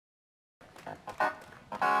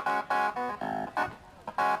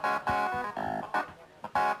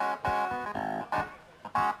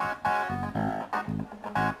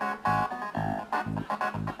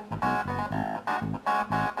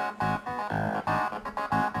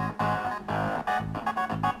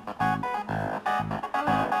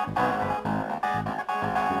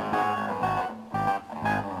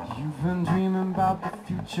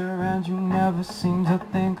And you never seem to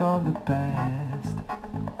think of the past.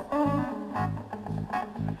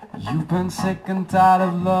 You've been sick and tired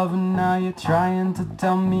of love, and now you're trying to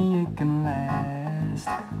tell me it can last.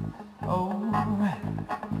 Oh,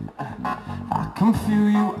 I can feel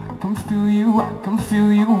you, I can feel you, I can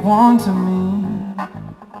feel you wanting me.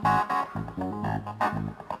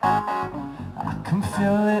 I can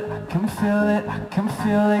feel it, I can feel it, I can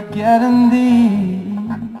feel it getting deep.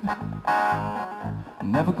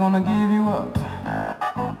 Never gonna give you up.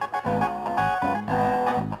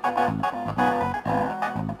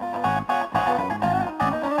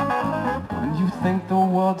 When you think the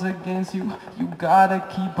world's against you, you gotta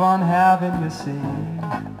keep on having your say.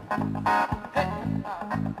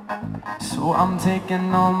 So I'm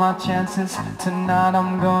taking all my chances. Tonight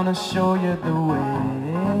I'm gonna show you the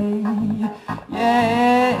way.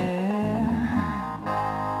 Yeah.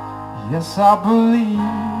 Yes, I believe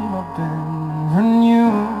I've been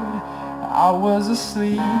renewed. I was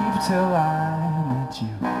asleep till I met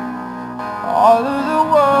you. All of the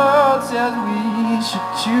world says we should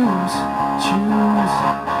choose.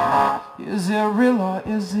 Is it real or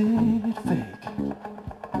is it fake?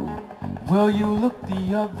 Will you look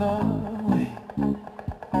the other way?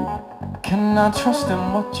 Can I trust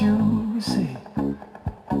in what you say?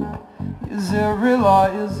 Is it real or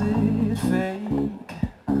is it fake?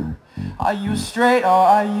 Are you straight or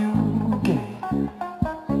are you gay?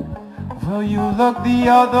 Will you look the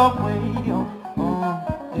other way? Oh,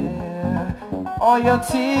 yeah. All your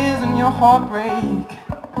tears and your heartbreak.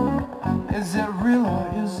 Is it real or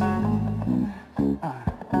is it?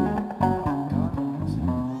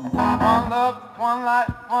 One love, one life,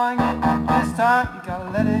 one gift. This time you gotta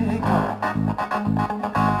let it go.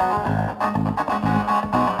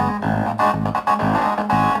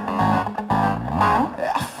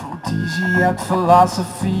 Aphrodisiac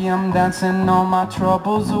philosophy, I'm dancing all my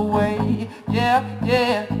troubles away. Yeah.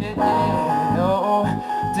 Oh,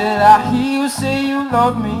 did I hear you say you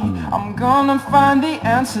love me? I'm gonna find the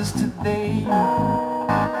answers today.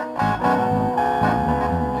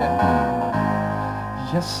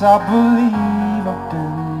 Yes, I believe I've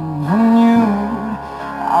been renewed.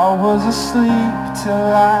 I was asleep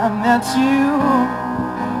till I met you.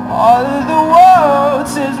 All of the world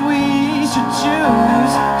says we should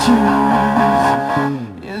choose.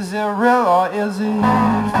 Is it real or is it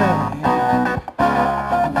fake?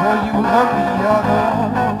 Will you look the other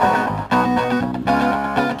way?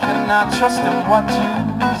 Can I trust in what you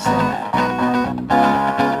say?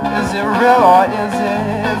 Is it real or is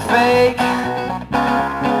it fake?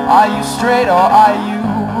 Are you straight or are you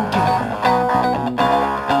gay?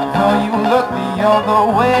 Will you look the other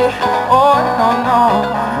way? Oh no.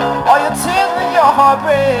 All your tears and your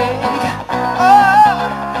heartbreak. Oh,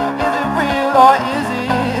 is it real or is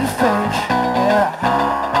it fake? Yeah.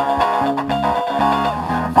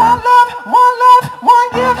 One love, one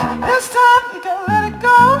gift. This time you gotta let it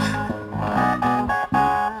go.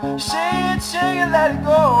 Shake it, let it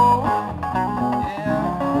go.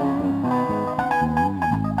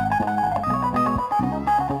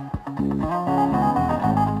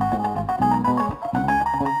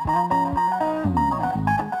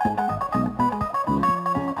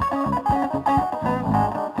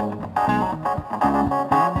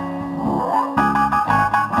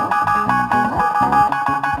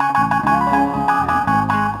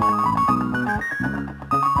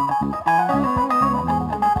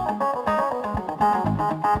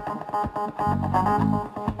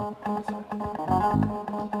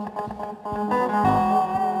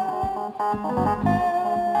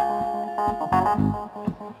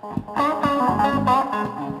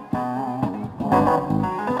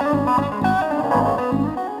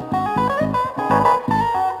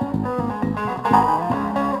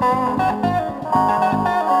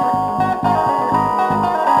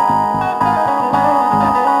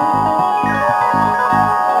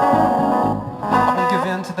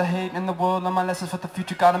 For the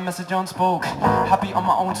future, got a message unspoke. Happy on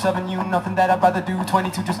my own, serving you, nothing that I'd rather do.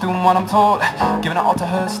 22, just doing what I'm told. Giving it all to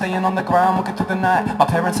her, staying on the ground, working through the night. My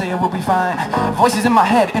parents say it will be fine. Voices in my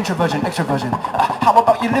head, introversion, extroversion. How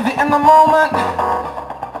about you live it in the moment?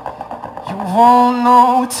 You won't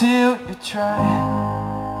know till you try.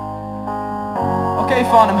 Okay,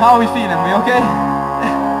 Farnham, how are we feeling? We okay?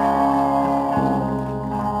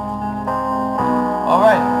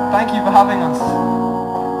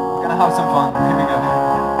 have some fun. Here we go.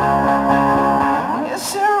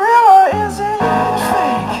 Is it real or is it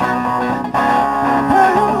fake?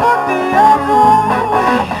 Will you look the other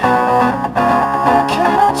way?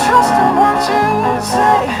 Can I trust in what you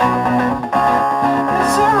say?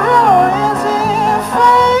 Is it real or is it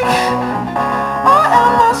fake? Or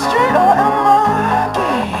am I straight or am I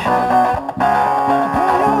gay?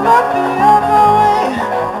 Will you look the other way?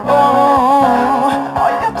 Oh,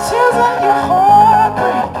 are your tears and your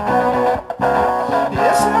heartbreak?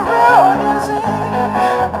 Is it real or is it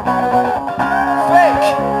fake?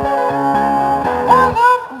 One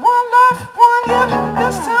love, one life, one gift.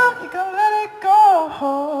 This time you can let it go.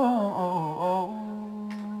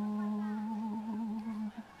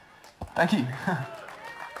 Thank you.